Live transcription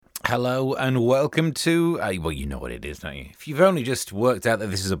Hello and welcome to, well, you know what it is, don't you? If you've only just worked out that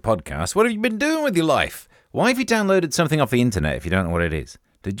this is a podcast, what have you been doing with your life? Why have you downloaded something off the internet if you don't know what it is?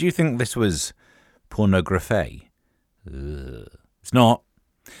 Did you think this was pornography? It's not.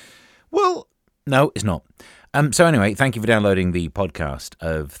 Well, no, it's not. So anyway, thank you for downloading the podcast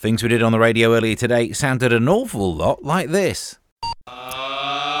of things we did on the radio earlier today. It sounded an awful lot like this.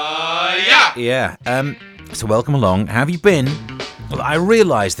 Yeah. So welcome along. How have you been? Well, I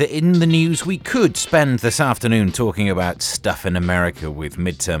realised that in the news we could spend this afternoon talking about stuff in America with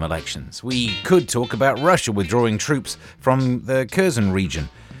midterm elections. We could talk about Russia withdrawing troops from the Kherson region.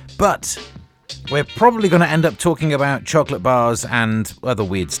 But we're probably going to end up talking about chocolate bars and other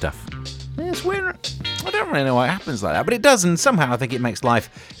weird stuff. It's weird. I don't really know why it happens like that, but it does, and somehow I think it makes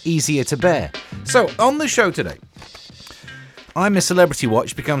life easier to bear. So, on the show today, I'm a Celebrity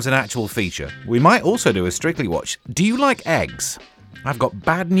Watch becomes an actual feature. We might also do a Strictly Watch. Do you like eggs? I've got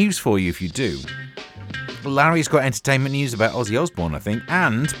bad news for you if you do. Larry's got entertainment news about Ozzy Osbourne, I think,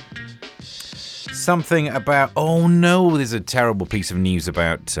 and something about... Oh no, there's a terrible piece of news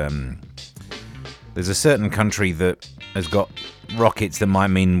about... there's a certain country that has got rockets that might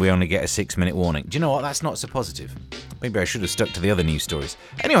mean we only get a 6-minute warning. Do you know what? That's not so positive. Maybe I should have stuck to the other news stories.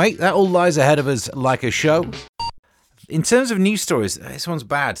 Anyway, that all lies ahead of us like a show. In terms of news stories, this one's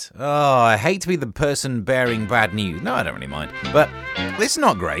bad. Oh, I hate to be the person bearing bad news. No, I don't really mind. But it's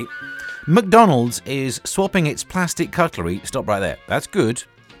not great. McDonald's is swapping its plastic cutlery. Stop right there. That's good,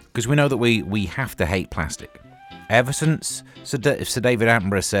 because we know that we have to hate plastic. Ever since Sir David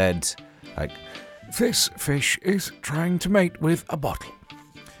Attenborough said, like, this fish is trying to mate with a bottle.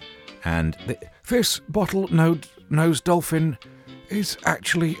 And this bottle-nosed dolphin is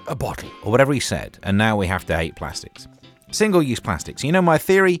actually a bottle. Or whatever he said. And now we have to hate plastics. Single-use plastics. You know my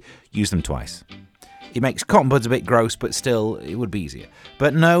theory? Use them twice. It makes cotton buds a bit gross, but still, it would be easier.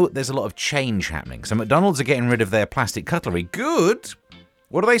 But no, there's a lot of change happening. So McDonald's are getting rid of their plastic cutlery. Good.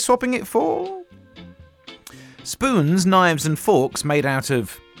 What are they swapping it for? Spoons, knives, and forks made out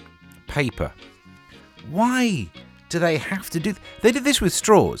of paper. Why do they have to do... They did this with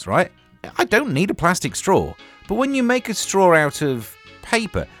straws, right? I don't need a plastic straw. But when you make a straw out of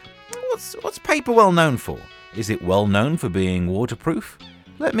paper, what's paper well known for? Is it well known for being waterproof?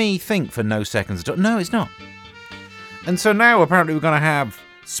 Let me think for no seconds. No, it's not. And so now apparently we're going to have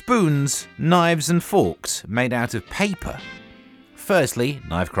spoons, knives and forks made out of paper. Firstly,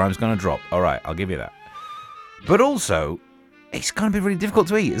 knife crime's going to drop. All right, I'll give you that. But also, it's going to be really difficult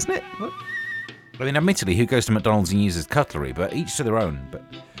to eat, isn't it? I mean, admittedly, who goes to McDonald's and uses cutlery? But each to their own. But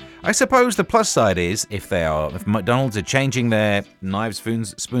I suppose the plus side is, if McDonald's are changing their knives,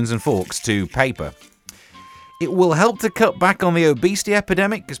 spoons and forks to paper, it will help to cut back on the obesity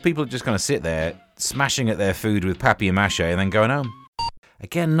epidemic, because people are just going to sit there smashing at their food with papier-mâché and then going home.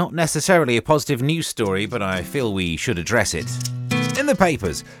 Again, not necessarily a positive news story, but I feel we should address it. In the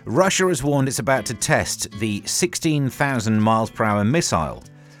papers, Russia has warned it's about to test the 16,000 miles per hour missile,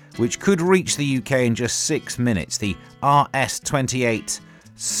 which could reach the UK in just 6 minutes. The RS-28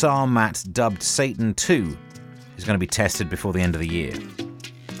 Sarmat, dubbed Satan II, is going to be tested before the end of the year.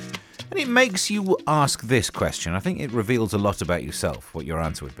 And it makes you ask this question. I think it reveals a lot about yourself, what your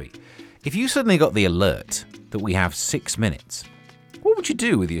answer would be. If you suddenly got the alert that we have 6 minutes, what would you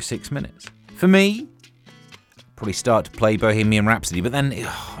do with your 6 minutes? For me, probably start to play Bohemian Rhapsody, but then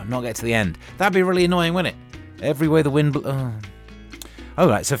not get to the end. That'd be really annoying, wouldn't it? Every way the wind blows. Oh,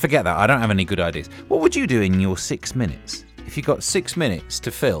 right, so forget that. I don't have any good ideas. What would you do in your 6 minutes? If you got 6 minutes to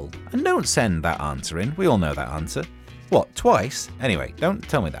fill, and don't send that answer in. We all know that answer. What, twice? Anyway, don't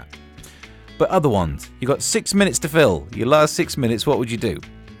tell me that. But other ones, you got 6 minutes to fill. Your last 6 minutes, what would you do?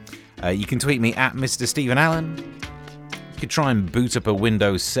 You can tweet me at Mr. Stephen Allen. You could try and boot up a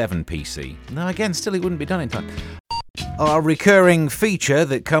Windows 7 PC. No, again, still it wouldn't be done in time. Our recurring feature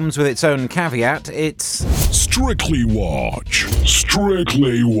that comes with its own caveat, it's... Strictly Watch.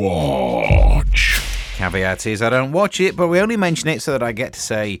 Strictly Watch. Caveat is I don't watch it, but we only mention it so that I get to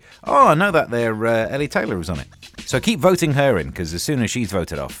say, oh, I know that Ellie Taylor was on it. So keep voting her in, because as soon as she's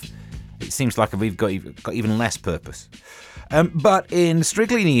voted off, it seems like we've got even less purpose. But in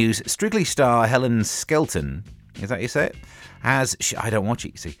Strictly News, Strictly star Helen Skelton, is that how you say it? I don't watch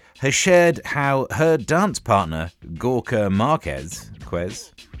it, you see, has shared how her dance partner, Gorka Marquez,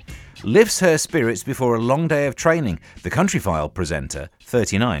 lifts her spirits before a long day of training. The Country File presenter,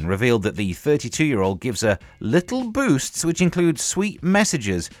 39, revealed that the 32-year-old gives her little boosts, which include sweet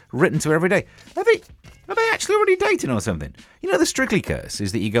messages written to her every day. Are they actually already dating or something? You know, the Strictly curse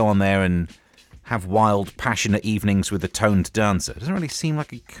is that you go on there and have wild, passionate evenings with a toned dancer. It doesn't really seem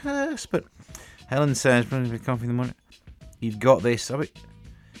like a curse, but Helen says, coffee in the morning. You've got this.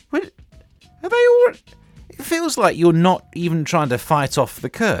 What? Are they all... It feels like you're not even trying to fight off the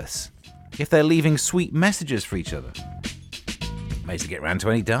curse if they're leaving sweet messages for each other. Makes it get round to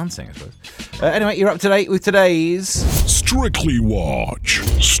any dancing, I suppose. Anyway, you're up to date with today's... Strictly Watch.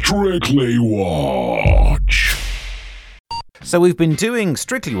 Strictly Watch. So we've been doing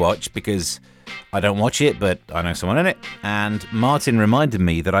Strictly Watch because I don't watch it, but I know someone in it. And Martin reminded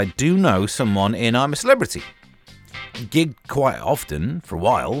me that I do know someone in I'm a Celebrity. Gigged quite often for a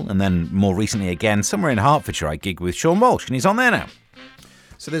while, and then more recently again, somewhere in Hertfordshire, I gigged with Sean Walsh, and he's on there now.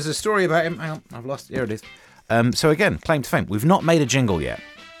 So there's a story about him. Hang on, I've lost it. Here it is. So again, claim to fame. We've not made a jingle yet,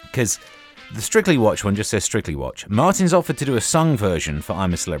 because the Strictly Watch one just says Strictly Watch. Martin's offered to do a sung version for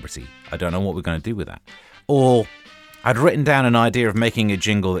I'm a Celebrity. I don't know what we're going to do with that. Or I'd written down an idea of making a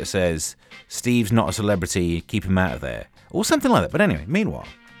jingle that says, Steve's not a celebrity, keep him out of there. Or something like that. But anyway, meanwhile,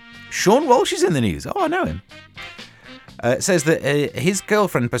 Sean Walsh is in the news. Oh, I know him. It says that his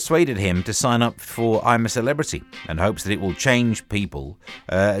girlfriend persuaded him to sign up for I'm a Celebrity and hopes that it will change people,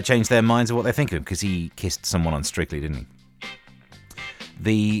 change their minds of what they think of him, because he kissed someone on Strictly, didn't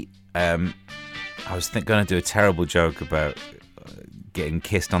he? I was going to do a terrible joke about getting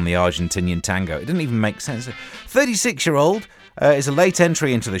kissed on the Argentinian tango. It didn't even make sense. 36-year-old is a late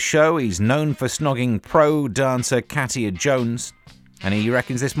entry into the show. He's known for snogging pro dancer Katia Jones, and he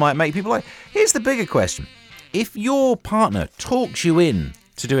reckons this might make people like... Here's the bigger question. If your partner talks you in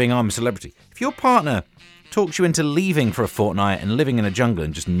to doing I'm a Celebrity, if your partner talks you into leaving for a fortnight and living in a jungle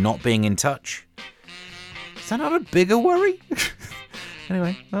and just not being in touch, is that not a bigger worry?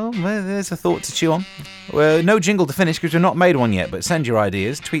 Anyway, well, there's a thought to chew on. Well, no jingle to finish because we've not made one yet, but send your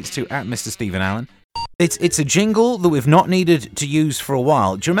ideas. Tweets to @Mr. Stephen Allen. It's a jingle that we've not needed to use for a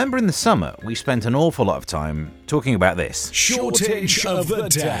while. Do you remember in the summer we spent an awful lot of time talking about this? Shortage of the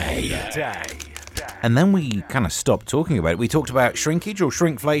day. And then we kind of stopped talking about it. We talked about shrinkage or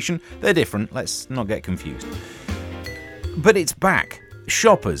shrinkflation. They're different. Let's not get confused. But it's back.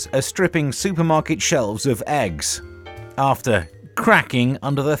 Shoppers are stripping supermarket shelves of eggs after cracking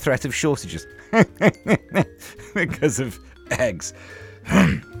under the threat of shortages because of eggs.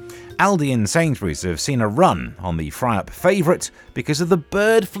 Aldi and Sainsbury's have seen a run on the fry-up favourite because of the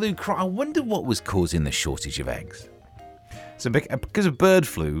bird flu. I wonder what was causing the shortage of eggs. So because of bird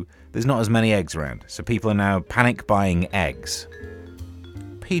flu, there's not as many eggs around. So people are now panic buying eggs.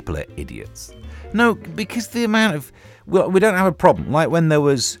 People are idiots. No, because the amount of... Well, we don't have a problem. Like when there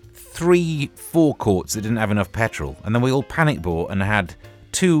was 3 forecourts that didn't have enough petrol, and then we all panic bought and had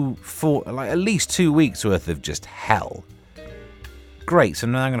at least 2 weeks worth of just hell. Great, so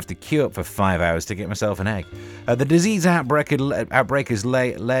now I'm going to have to queue up for 5 hours to get myself an egg. The disease outbreak has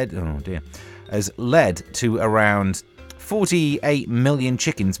led to around 48 million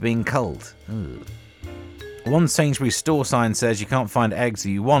chickens being culled. Ugh. One Sainsbury's store sign says you can't find eggs that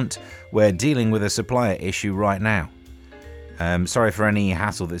you want. We're dealing with a supplier issue right now. Sorry for any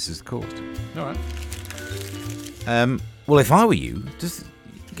hassle this has caused. All right. Well, if I were you, just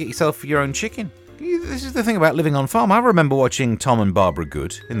get yourself your own chicken. This is the thing about living on farm. I remember watching Tom and Barbara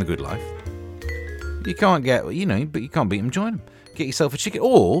Good in The Good Life. You can't get, but you can't beat them. Join them. Get yourself a chicken.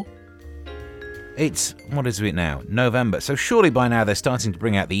 Or what is it now? November. So surely by now they're starting to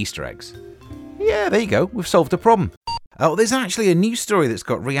bring out the Easter eggs. Yeah, there you go. We've solved a problem. Oh, there's actually a new story that's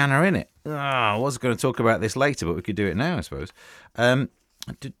got Rihanna in it. I was going to talk about this later, but we could do it now, I suppose.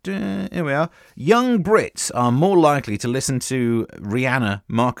 Here we are. Young Brits are more likely to listen to Rihanna,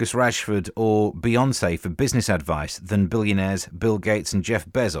 Marcus Rashford, or Beyoncé for business advice than billionaires Bill Gates and Jeff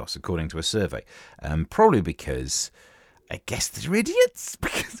Bezos, according to a survey. Probably because, I guess, they're idiots.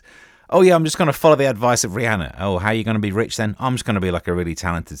 Because, oh yeah, I'm just going to follow the advice of Rihanna. Oh, how are you going to be rich then? I'm just going to be like a really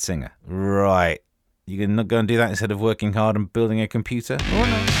talented singer. Right. You're not going to do that instead of working hard and building a computer? Or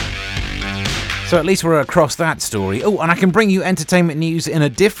no? So at least we're across that story. Oh, and I can bring you entertainment news in a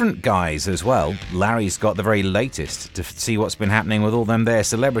different guise as well. Larry's got the very latest to see what's been happening with all them there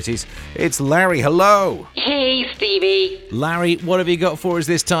celebrities. It's Larry, hello! Hey, Stevie. Larry, what have you got for us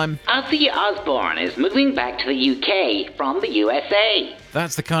this time? Ozzy Osbourne is moving back to the UK from the USA.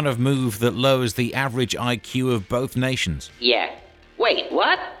 That's the kind of move that lowers the average IQ of both nations. Yeah. Wait,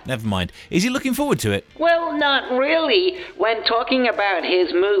 what? Never mind. Is he looking forward to it? Well, not really. When talking about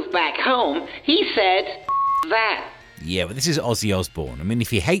his move back home, he said that. Yeah, but this is Ozzy Osbourne. I mean, if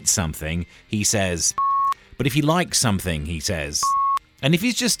he hates something, he says... But if he likes something, he says... And if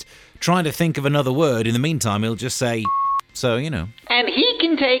he's just trying to think of another word, in the meantime, he'll just say... So, And he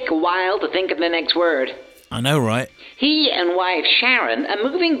can take a while to think of the next word. I know, right? He and wife Sharon are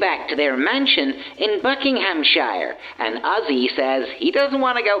moving back to their mansion in Buckinghamshire, and Ozzy says he doesn't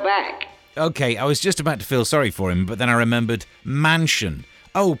want to go back. Okay, I was just about to feel sorry for him, but then I remembered mansion.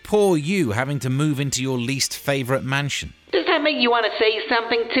 Oh, poor you having to move into your least favourite mansion. Does that make you want to say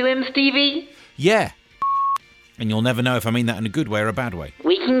something to him, Stevie? Yeah. And you'll never know if I mean that in a good way or a bad way.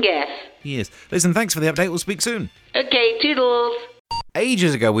 We can guess. Yes. Listen, thanks for the update. We'll speak soon. Okay, toodles.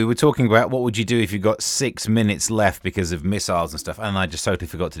 Ages ago, we were talking about what would you do if you got 6 minutes left because of missiles and stuff, and I just totally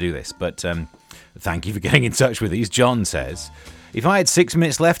forgot to do this. But thank you for getting in touch with these. John says, if I had 6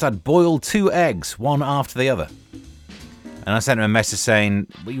 minutes left, I'd boil 2 eggs, one after the other. And I sent him a message saying,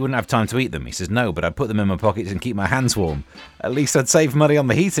 well, you wouldn't have time to eat them. He says, no, but I'd put them in my pockets and keep my hands warm. At least I'd save money on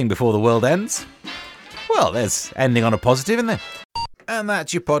the heating before the world ends. Well, there's ending on a positive, isn't there? And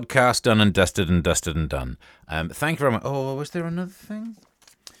that's your podcast done and dusted and dusted and done. Thank you very much. Oh, was there another thing?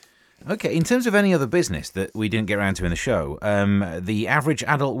 Okay, in terms of any other business that we didn't get around to in the show, the average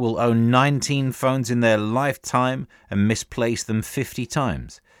adult will own 19 phones in their lifetime and misplace them 50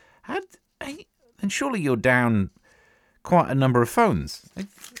 times. And surely you're down quite a number of phones. I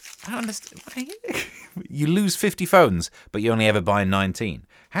don't understand. You lose 50 phones, but you only ever buy 19.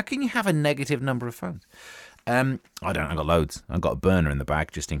 How can you have a negative number of phones? I got loads. I've got a burner in the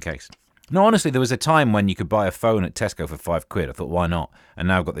bag just in case. No, honestly, there was a time when you could buy a phone at Tesco for £5. I thought, why not? And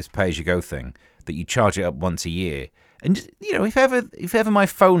now I've got this pay-as-you-go thing that you charge it up once a year. And just, if ever my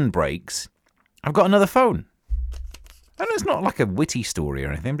phone breaks, I've got another phone. And it's not like a witty story or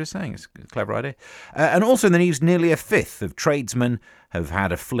anything. I'm just saying it's a clever idea. And also in the news, nearly a fifth of tradesmen have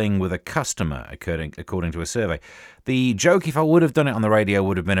had a fling with a customer, according to a survey. The joke, if I would have done it on the radio,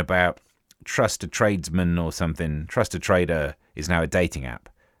 would have been about Trust a Tradesman or something. Trust a Trader is now a dating app.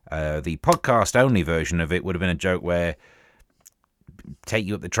 The podcast-only version of it would have been a joke where Take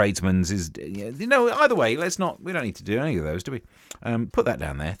You Up the Tradesman's is... either way, we don't need to do any of those, do we? Put that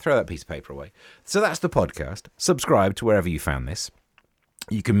down there. Throw that piece of paper away. So that's the podcast. Subscribe to wherever you found this.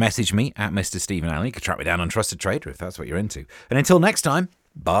 You can message me at Mr. Stephen Allen. You can track me down on Trusted Trader if that's what you're into. And until next time,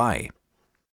 bye.